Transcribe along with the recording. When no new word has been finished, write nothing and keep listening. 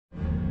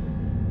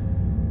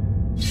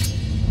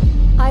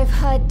I've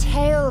heard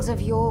tales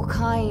of your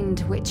kind,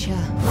 Witcher.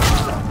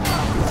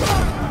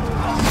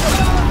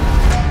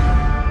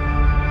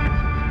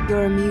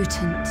 You're a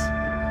mutant,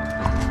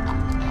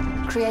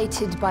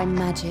 created by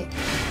magic,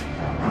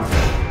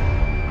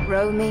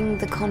 roaming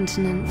the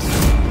continent.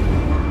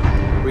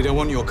 We don't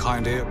want your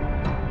kind here.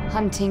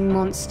 Hunting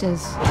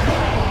monsters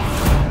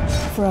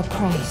for a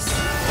price.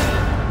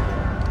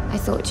 I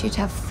thought you'd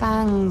have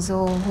fangs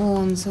or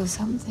horns or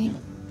something.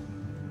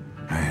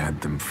 I had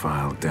them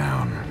filed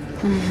down.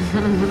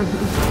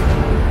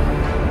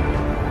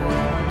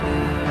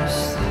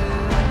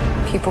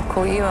 People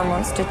call you a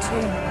monster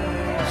too.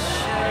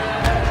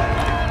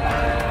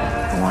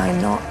 Why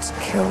not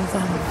kill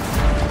them?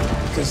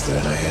 Because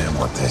then I am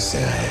what they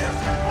say I am.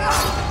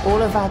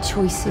 All of our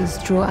choices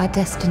draw our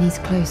destinies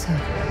closer.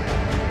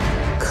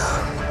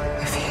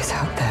 If he is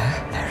out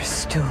there, there is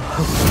still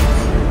hope.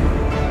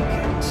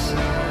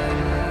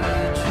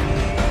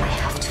 I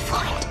have to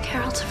find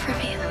Geralt of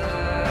Rivia.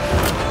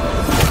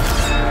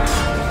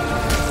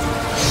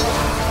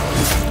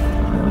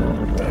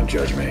 Don't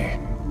judge me.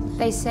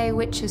 They say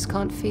witches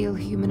can't feel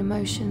human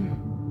emotion.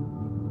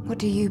 What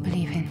do you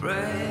believe in? Evil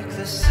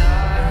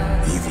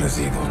is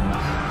evil.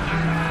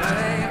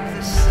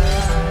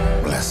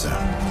 Lesser.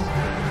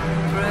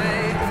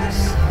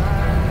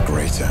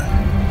 Greater.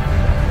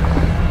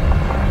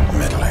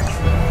 Middling.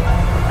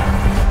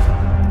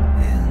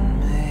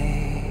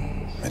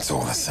 It's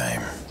all the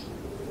same.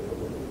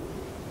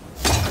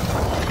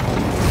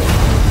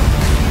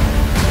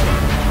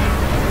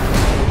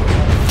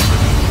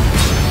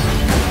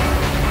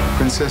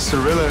 Princess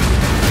Cirilla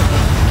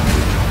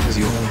It's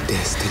your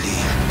destiny.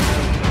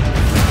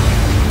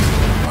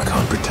 I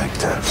can't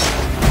protect her.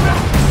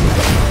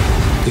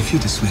 If you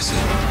dismiss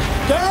it,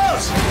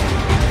 Geralt!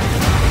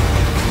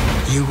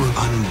 you will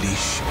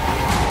unleash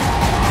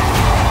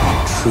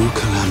true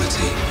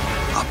calamity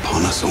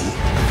upon us all.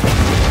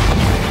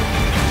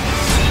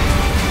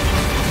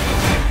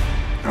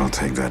 I'll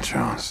take that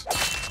chance.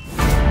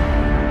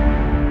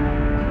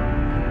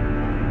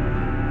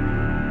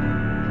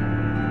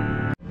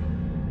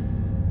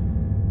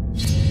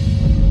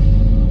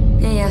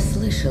 Я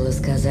слышала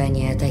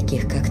сказания о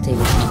таких, как ты,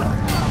 ведьмак.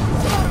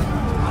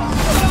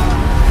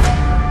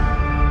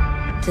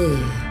 Ты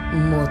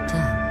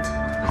мутант,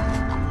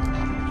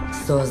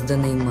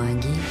 созданный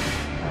магией.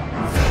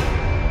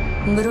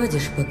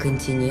 Бродишь по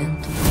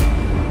континенту.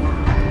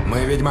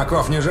 Мы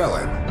ведьмаков не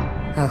жалуем.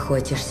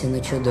 Охотишься на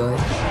чудовищ.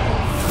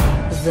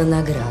 За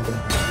награду.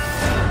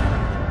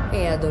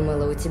 Я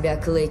думала, у тебя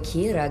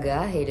клыки,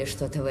 рога или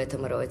что-то в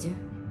этом роде.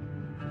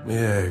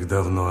 Я их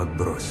давно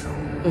отбросил.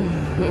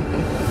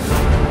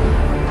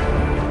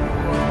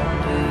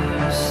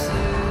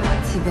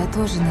 Тебя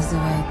тоже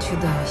называют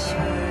чудовищем.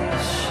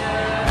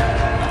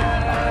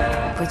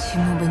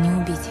 Почему бы не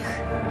убить их?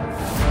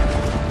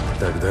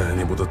 Тогда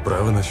они будут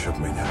правы насчет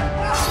меня.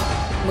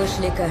 Мы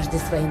шли каждый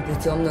своим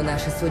путем, но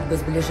наши судьбы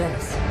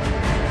сближались.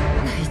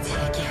 Найди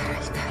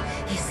Геральта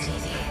из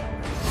Ривии.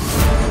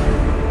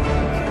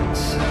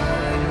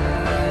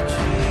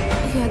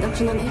 Я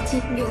должна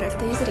найти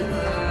Геральта из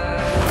Ривии.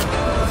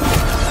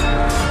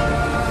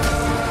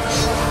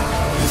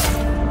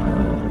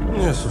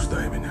 Не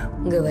осуждай меня.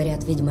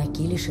 Говорят,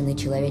 ведьмаки лишены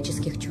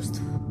человеческих чувств.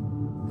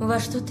 Во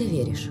что ты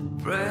веришь?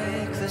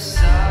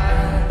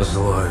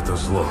 Зло — это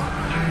зло.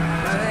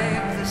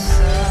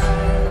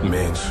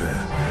 Меньше.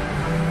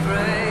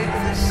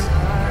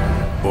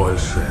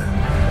 Больше.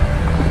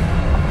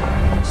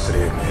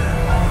 Среднее.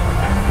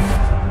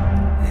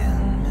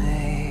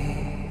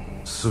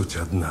 Суть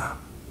одна.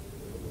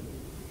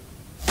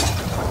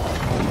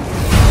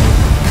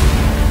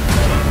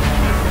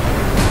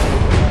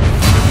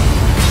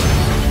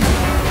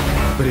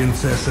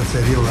 Принцесса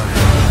Цирилла,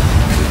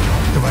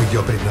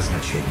 твое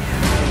предназначение.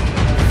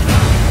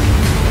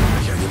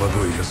 Я не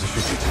могу ее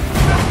защитить.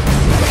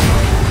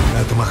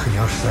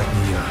 Отмахнешься от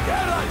нее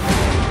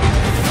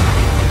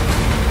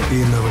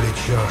и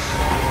навлечешь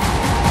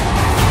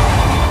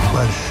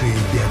большие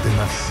беды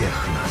на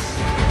всех нас.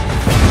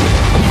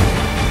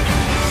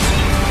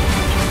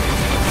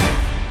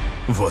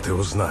 Вот и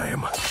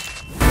узнаем.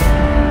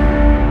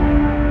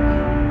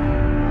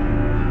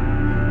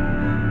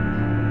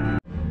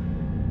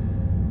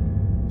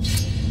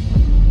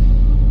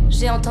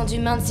 J'ai entendu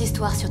maintes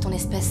histoires sur ton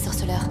espèce,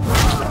 sorceleur.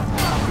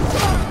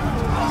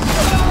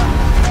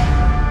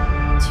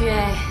 Tu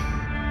es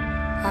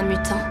un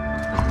mutant,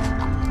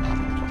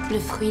 le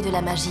fruit de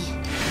la magie.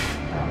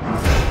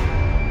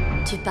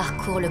 Tu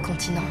parcours le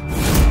continent.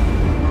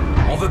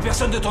 On veut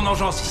personne de ton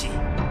engeance ici.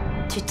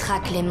 Tu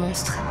traques les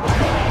monstres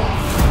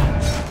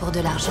pour de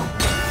l'argent.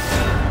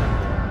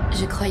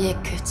 Je croyais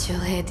que tu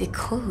aurais des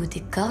crocs ou des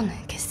cornes,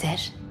 que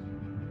sais-je.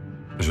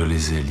 Je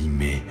les ai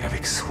limés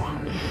avec soin.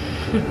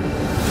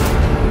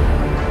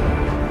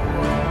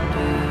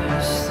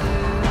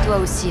 Toi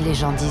aussi, les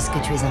gens disent que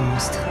tu es un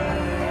monstre.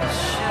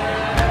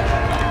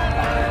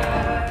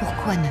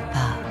 Pourquoi ne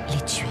pas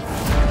les tuer?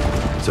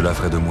 Cela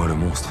ferait de moi le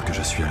monstre que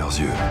je suis à leurs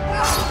yeux.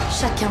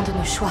 Chacun de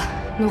nos choix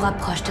nous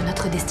rapproche de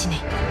notre destinée.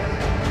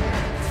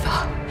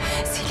 Va,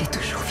 s'il est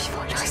toujours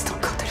vivant, il reste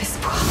encore de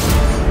l'espoir.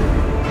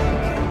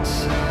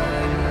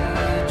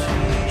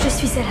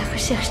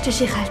 cherche de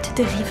Gérald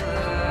de Rive.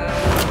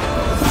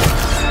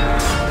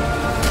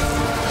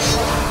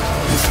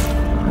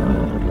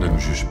 Ne me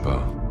juge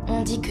pas.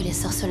 On dit que les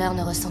sorceleurs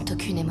ne ressentent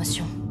aucune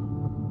émotion.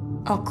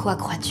 En quoi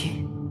crois-tu?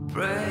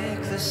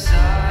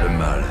 Le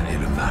mal est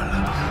le mal.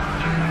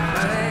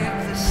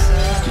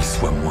 Qu'il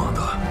soit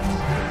moindre.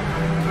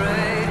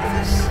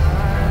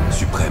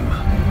 Suprême.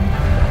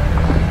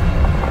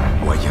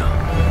 Moyen.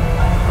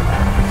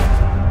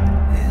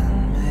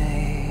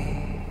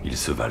 Ils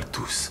se valent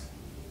tous.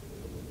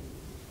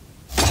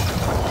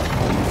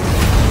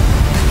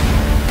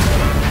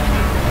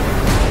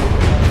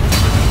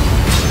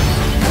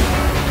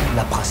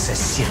 La princesse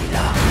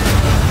Cyrilla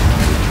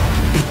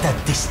est ta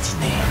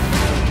destinée.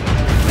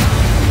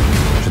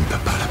 Je ne peux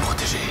pas la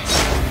protéger.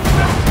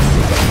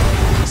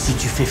 Si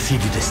tu fais fi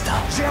du destin,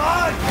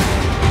 Gérald!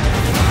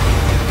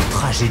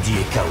 tragédie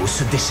et chaos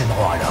se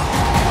déchaîneront alors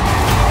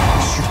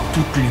sur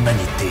toute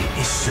l'humanité,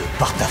 et ce,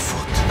 par ta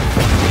faute.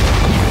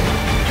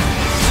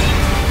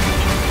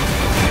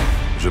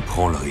 Je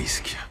prends le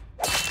risque.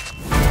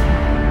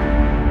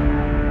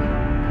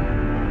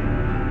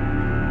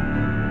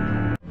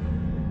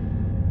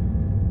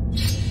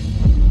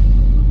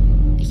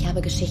 Ich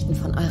habe Geschichten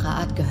von eurer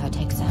Art gehört,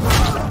 Hexer.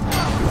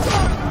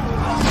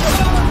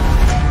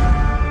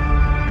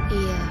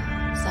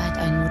 Ihr seid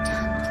ein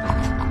Mutant.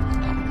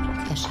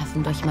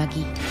 Erschaffen durch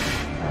Magie.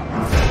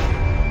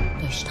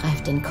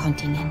 Durchstreift den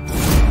Kontinent.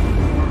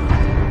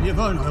 Wir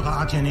wollen eure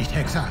Art hier nicht,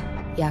 Hexer.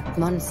 Jagt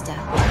Monster.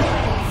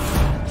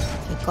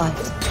 Für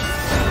Gold.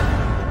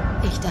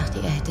 Ich dachte,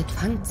 ihr hättet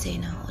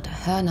Fangzähne oder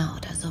Hörner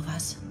oder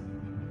sowas.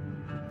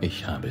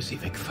 Ich habe sie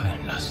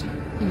wegfallen lassen.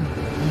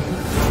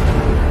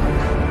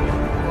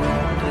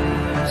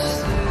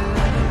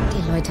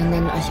 Die Leute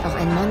nennen euch auch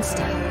ein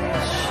Monster.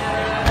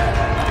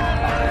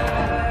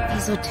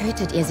 Wieso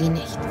tötet ihr sie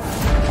nicht?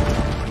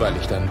 Weil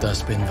ich dann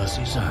das bin, was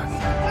sie sagen.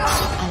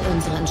 All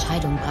unsere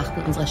Entscheidungen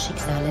brachten unsere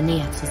Schicksale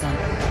näher zusammen.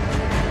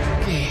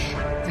 Geh.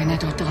 Wenn er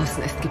dort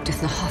draußen ist, gibt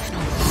es noch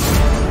Hoffnung.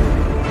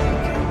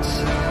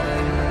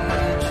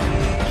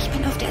 Ich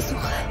bin auf der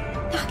Suche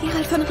nach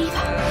Geralt von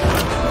Riva.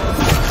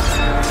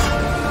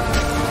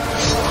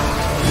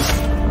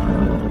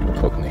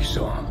 Guck nicht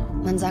so.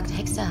 Man sagt,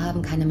 Hexer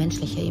haben keine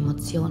menschliche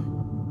Emotion.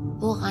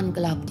 Woran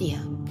glaubt ihr?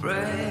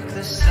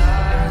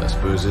 Das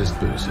Böse ist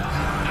böse.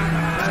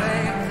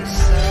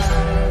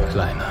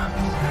 Kleiner.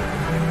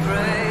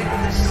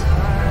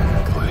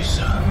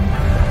 Größer.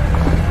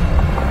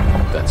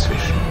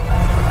 Dazwischen.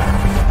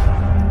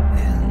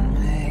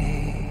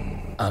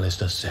 Alles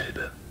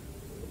dasselbe.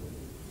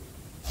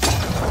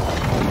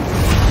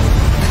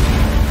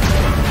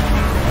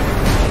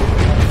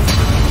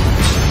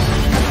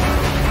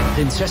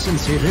 Prinzessin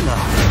Cyrilla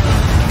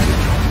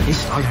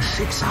ist euer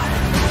Schicksal.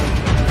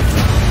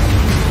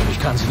 Ich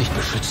kann sie nicht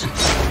beschützen.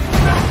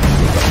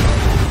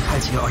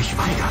 Falls ihr euch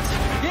weigert,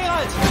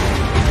 Geralt!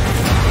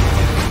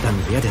 dann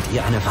werdet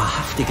ihr eine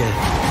wahrhaftige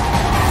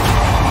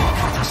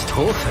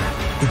Katastrophe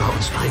über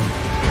uns bringen.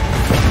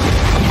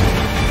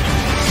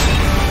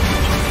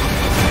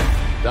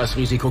 Das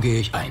Risiko gehe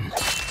ich ein.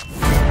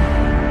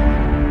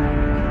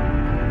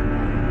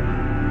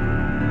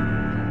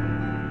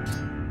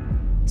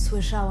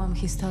 Słyszałam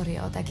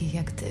historię o takich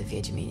jak ty,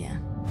 Wiedźminie.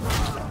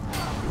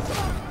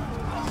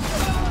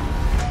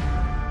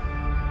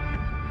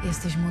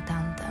 Jesteś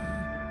mutantem.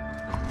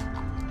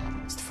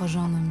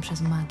 Stworzonym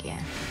przez magię.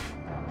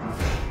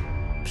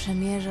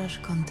 Przemierzasz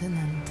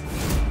kontynent.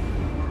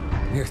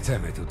 Nie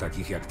chcemy tu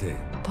takich jak ty.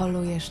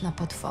 Polujesz na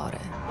potwory.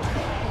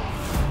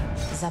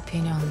 Za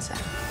pieniądze.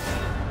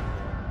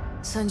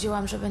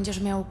 Sądziłam, że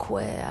będziesz miał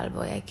kły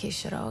albo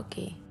jakieś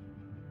rogi.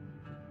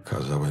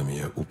 Kazałem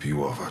je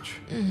upiłować.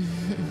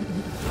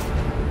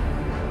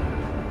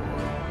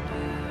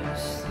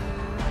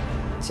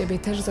 Ciebie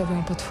też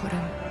zowią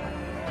potworem.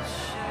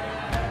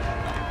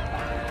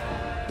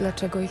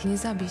 Dlaczego ich nie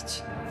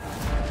zabić?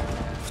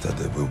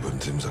 Wtedy byłbym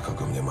tym, za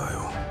kogo mnie mają.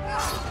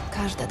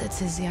 Każda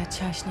decyzja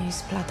ciaśniej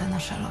splata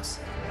nasze losy.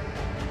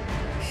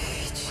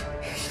 Idź.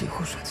 Jeśli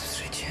uszedł z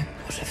życiem,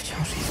 może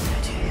wciąż jest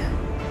nadzieja.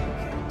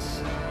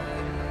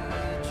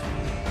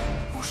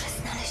 Muszę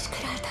znaleźć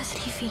Geralta z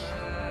Rivi.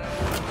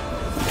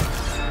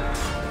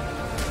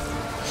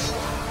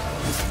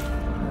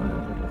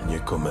 Nie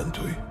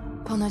komentuj.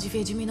 Ponoć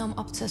Wiedźminom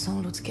obce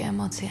są ludzkie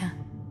emocje.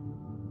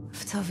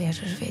 W co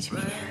wierzysz,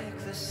 Wiedźminie?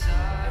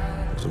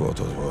 Zło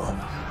to zło.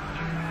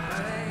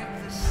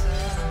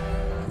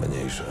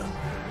 Mniejsze.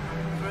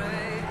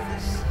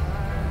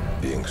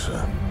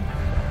 Większe.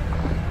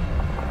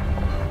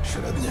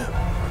 Średnie.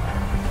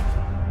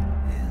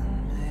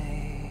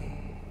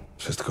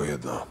 Wszystko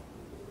jedno.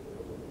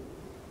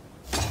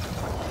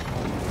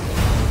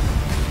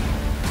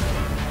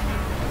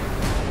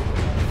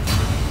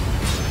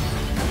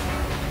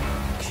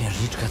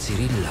 Księżniczka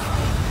Cyrilla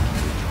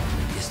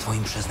jest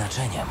twoim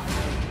przeznaczeniem.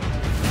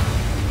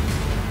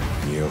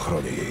 Nie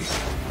ochronię jej.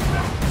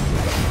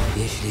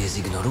 Jeśli je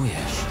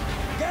zignorujesz,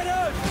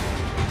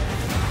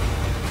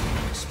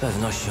 z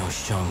pewnością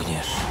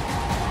ściągniesz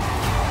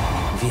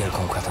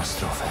wielką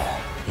katastrofę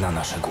na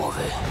nasze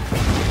głowy.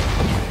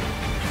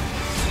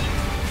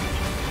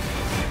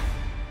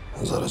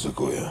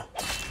 Zaryzykuję.